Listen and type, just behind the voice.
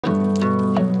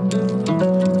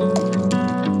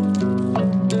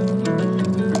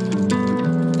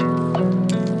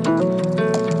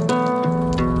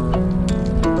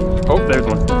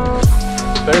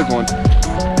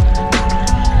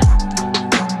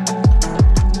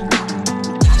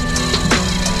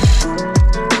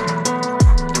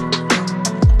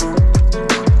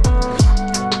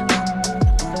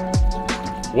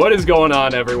What is going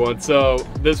on, everyone? So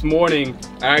this morning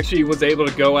I actually was able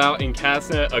to go out and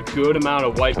cast net a good amount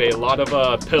of whitebait, a lot of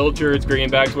pilchards,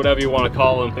 greenbacks, whatever you want to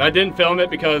call them. And I didn't film it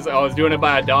because I was doing it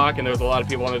by a dock and there was a lot of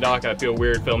people on the dock. I feel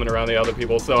weird filming around the other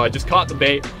people, so I just caught the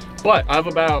bait. But I have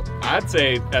about, I'd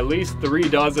say, at least 3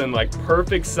 dozen like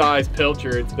perfect size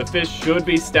pilchards. The fish should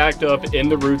be stacked up in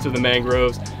the roots of the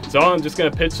mangroves. So I'm just gonna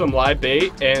pitch some live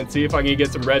bait and see if I can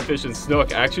get some redfish and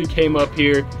snook. I actually came up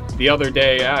here the other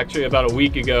day, actually about a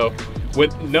week ago,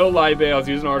 with no live bait. I was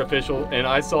using artificial and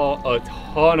I saw a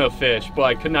ton of fish, but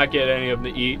I could not get any of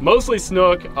them to eat. Mostly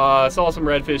snook, saw some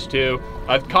redfish too.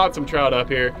 I've caught some trout up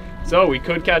here. So we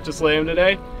could catch a slam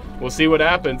today. We'll see what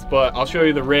happens, but I'll show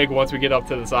you the rig once we get up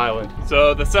to this island.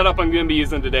 So the setup I'm gonna be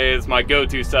using today is my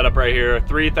go-to setup right here,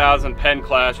 3000 Penn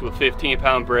Clash with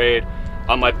 15-pound braid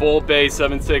on my Bull Bay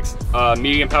 7.6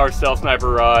 medium power stealth sniper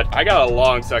rod. I got a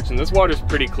long section. This water's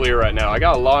pretty clear right now. I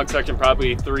got a long section,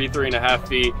 probably 3.5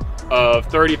 feet of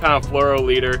 30-pound fluoro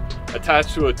leader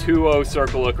attached to a 2.0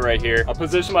 circle hook right here. I'll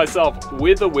position myself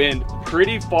with the wind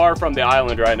pretty far from the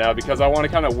island right now because I want to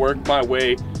kind of work my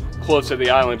way close to the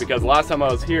island, because last time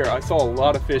I was here I saw a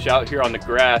lot of fish out here on the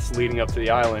grass leading up to the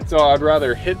island. So I'd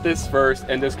rather hit this first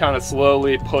and just kind of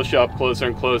slowly push up closer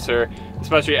and closer,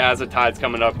 especially as the tide's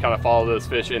coming up, kind of follow those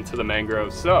fish into the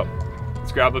mangroves. So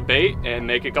let's grab a bait and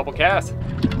make a couple casts.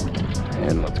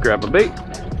 And let's grab a bait.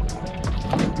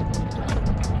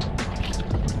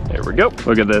 There we go.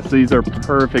 Look at this. These are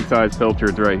perfect size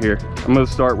pilchards right here. I'm gonna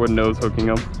start with nose hooking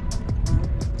them.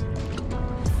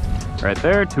 Right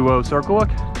there, 2.0 circle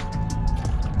hook.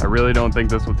 I really don't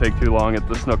think this will take too long at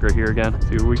the snooker here again.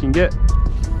 See what we can get.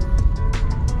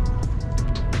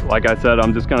 Like I said,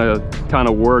 I'm just gonna kind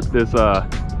of work this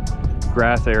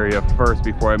grass area first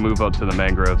before I move up to the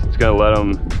mangroves. Just gonna let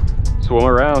them swim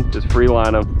around, just free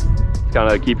line them.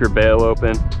 Kind of keep your bail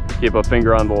open, keep a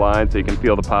finger on the line so you can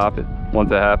feel the pop once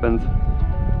it happens.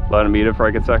 Let them eat it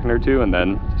for like a second or two and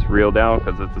then just reel down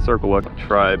because it's a circle hook.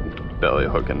 Try belly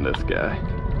hooking this guy.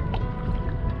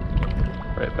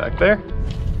 Right back there.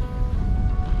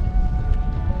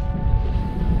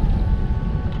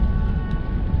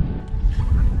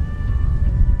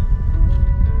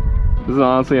 This is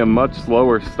honestly a much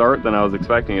slower start than I was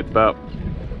expecting. It's about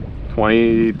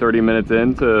 20-30 minutes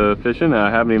into fishing and I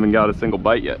haven't even got a single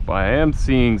bite yet, but I am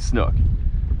seeing snook,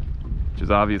 which is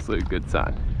obviously a good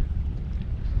sign.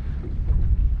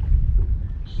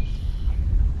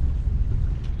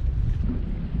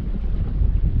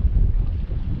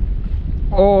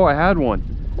 Oh, I had one.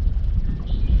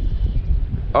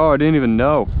 Oh, I didn't even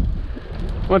know.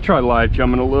 I'm gonna try live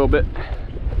chumming a little bit.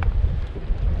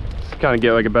 Kind of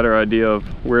get like a better idea of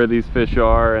where these fish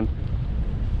are and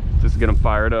just get them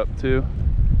fired up too.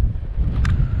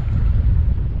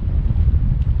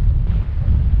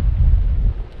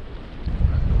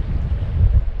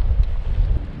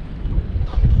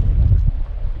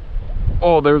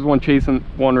 Oh, there's one chasing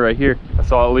one right here. I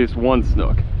saw at least one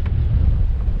snook.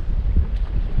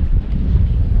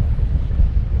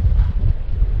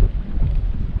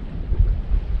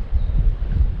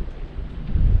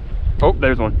 Oh,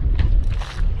 there's one.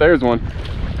 There's one.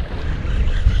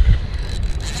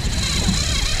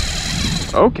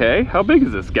 Okay, how big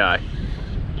is this guy?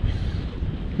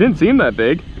 Didn't seem that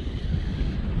big.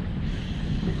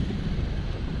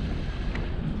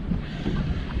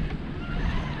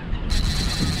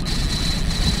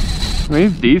 I mean,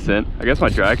 he's decent. I guess my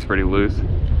drag's pretty loose.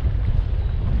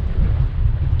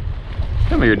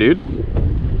 Come here, dude.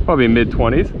 Probably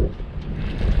mid-20s.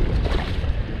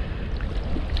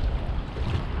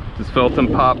 Just felt him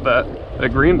pop that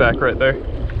greenback right there.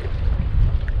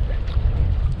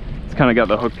 He's kind of got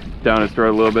the hook down his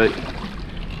throat a little bit.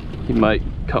 He might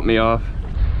cut me off.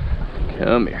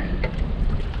 Come here.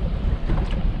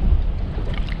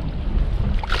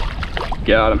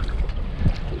 Got him.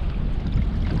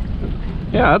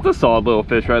 Yeah, that's a solid little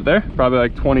fish right there. Probably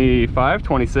like 25,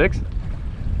 26.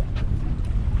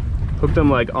 Hooked him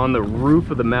like on the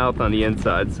roof of the mouth on the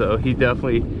inside, so he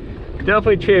definitely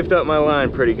chafed up my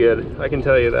line pretty good, I can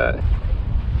tell you that.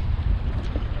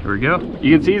 Here we go.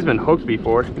 You can see he's been hooked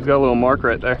before. He's got a little mark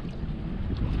right there.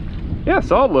 Yeah,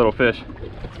 solid little fish.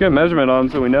 Let's get a measurement on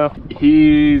him so we know.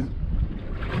 He's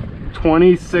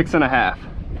 26.5.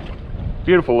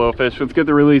 Beautiful little fish. Let's get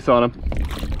the release on him.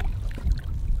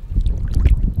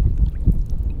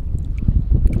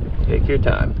 Take your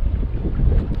time.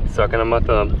 Sucking on my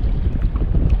thumb.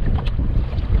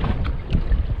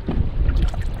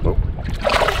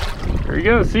 There you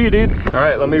go, see you, dude. All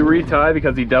right, let me retie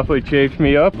because he definitely chafed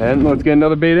me up, and let's get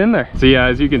another bait in there. So yeah,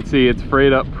 as you can see, it's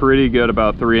frayed up pretty good,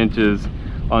 about 3 inches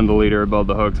on the leader above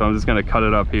the hook, so I'm just gonna cut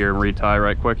it up here and retie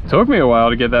right quick. It took me a while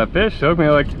to get that fish. It took me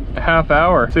like a half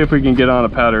hour. See if we can get on a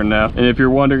pattern now. And if you're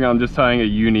wondering, I'm just tying a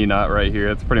uni knot right here.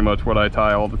 That's pretty much what I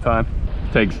tie all the time.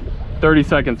 It takes 30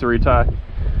 seconds to retie.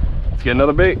 Let's get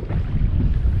another bait.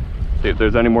 See if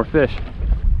there's any more fish.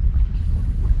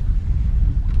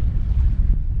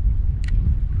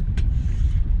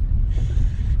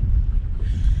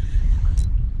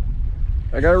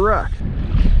 I got a rock.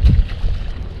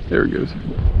 There it goes.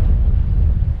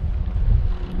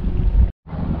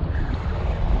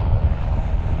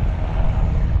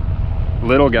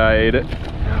 Little guy ate it.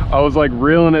 I was like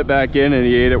reeling it back in and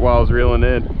he ate it while I was reeling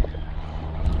in.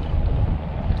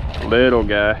 Little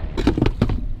guy.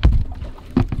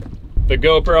 The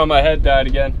GoPro on my head died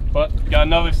again, but got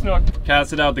another snook.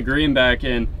 Casted out the greenback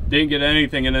and didn't get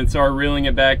anything, and then started reeling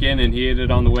it back in and he ate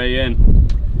it on the way in.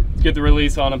 Let's get the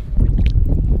release on him.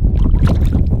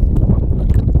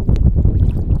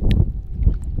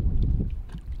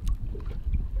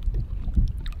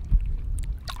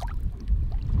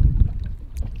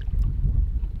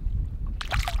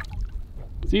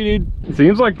 See, dude, it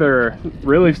seems like they're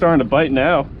really starting to bite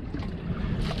now.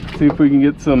 See if we can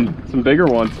get some bigger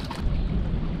ones.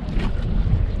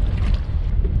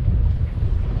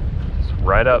 It's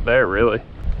right out there, really.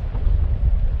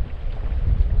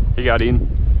 He got eaten.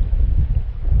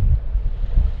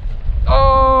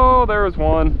 Oh, there was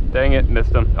one. Dang it,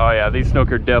 missed him. Oh yeah, these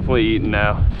snook are definitely eating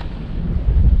now.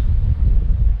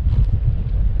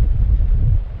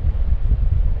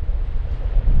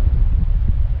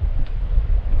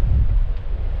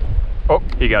 Oh,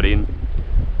 he got eaten.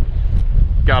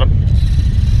 Got him.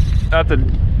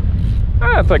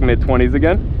 That's like mid-20s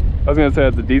again. I was gonna say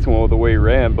that's a decent one with the way he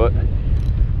ran, but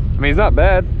I mean, he's not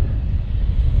bad.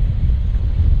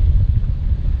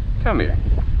 Come here.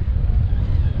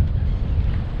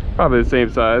 Probably the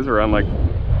same size, around like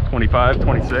 25,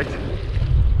 26.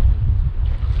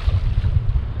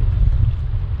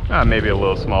 Maybe a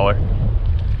little smaller.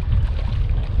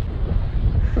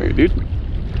 Hey, dude.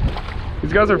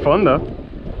 These guys are fun though.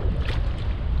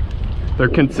 They're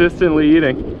consistently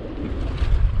eating.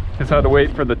 Just had to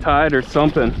wait for the tide or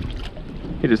something.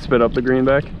 He just spit up the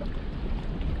greenback.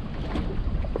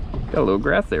 Got a little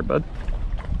grass there, bud.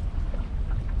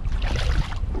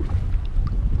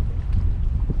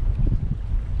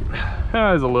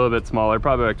 He's a little bit smaller,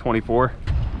 probably like 24.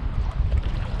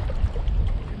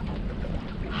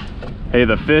 Hey,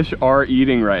 the fish are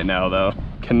eating right now though.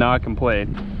 Cannot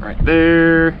complain. Right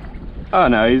there. Oh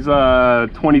no, he's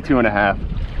 22 and a half.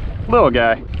 Little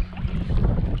guy.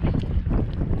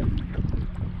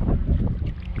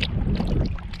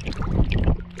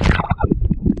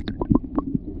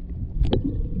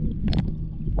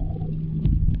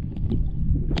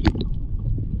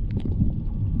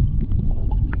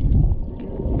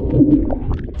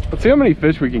 Let's see how many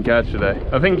fish we can catch today.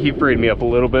 I think he freed me up a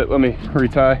little bit. Let me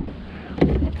retie.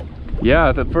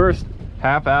 Yeah, the first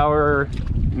half hour,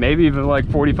 maybe even like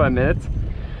 45 minutes,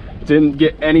 didn't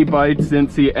get any bites,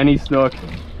 didn't see any snook,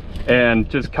 and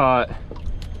just caught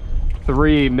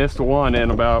 3, missed 1 in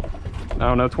about, I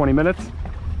don't know, 20 minutes.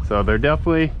 So they're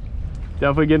definitely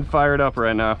getting fired up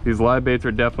right now. These live baits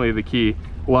are definitely the key.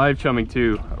 Live chumming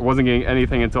too. I wasn't getting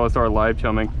anything until I started live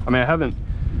chumming. I mean, I haven't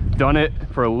done it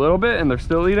for a little bit and they're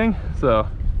still eating, so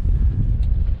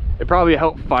it probably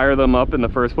helped fire them up in the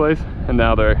first place, and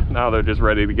now they're just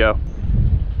ready to go.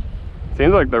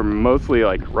 Seems like they're mostly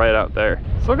like right out there.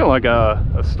 It's looking like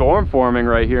a storm forming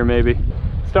right here, maybe.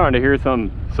 Starting to hear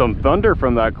some thunder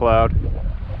from that cloud.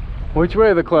 Which way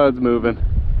are the clouds moving?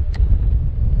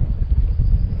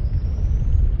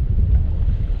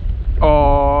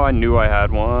 Oh, I knew I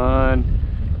had one.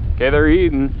 Okay, they're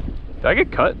eating. Did I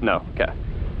get cut? No, okay.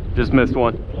 Just missed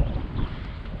one.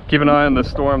 Keep an eye on the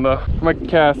storm though. I'm gonna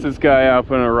cast this guy out,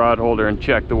 put in a rod holder and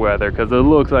check the weather, because it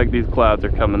looks like these clouds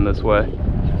are coming this way.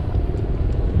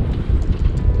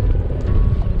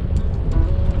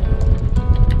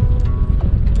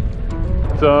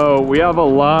 So we have a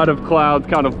lot of clouds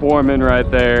kind of forming right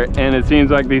there, and it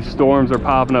seems like these storms are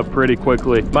popping up pretty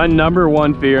quickly. My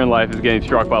 #1 fear in life is getting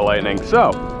struck by lightning,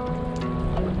 so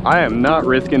I am not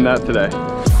risking that today.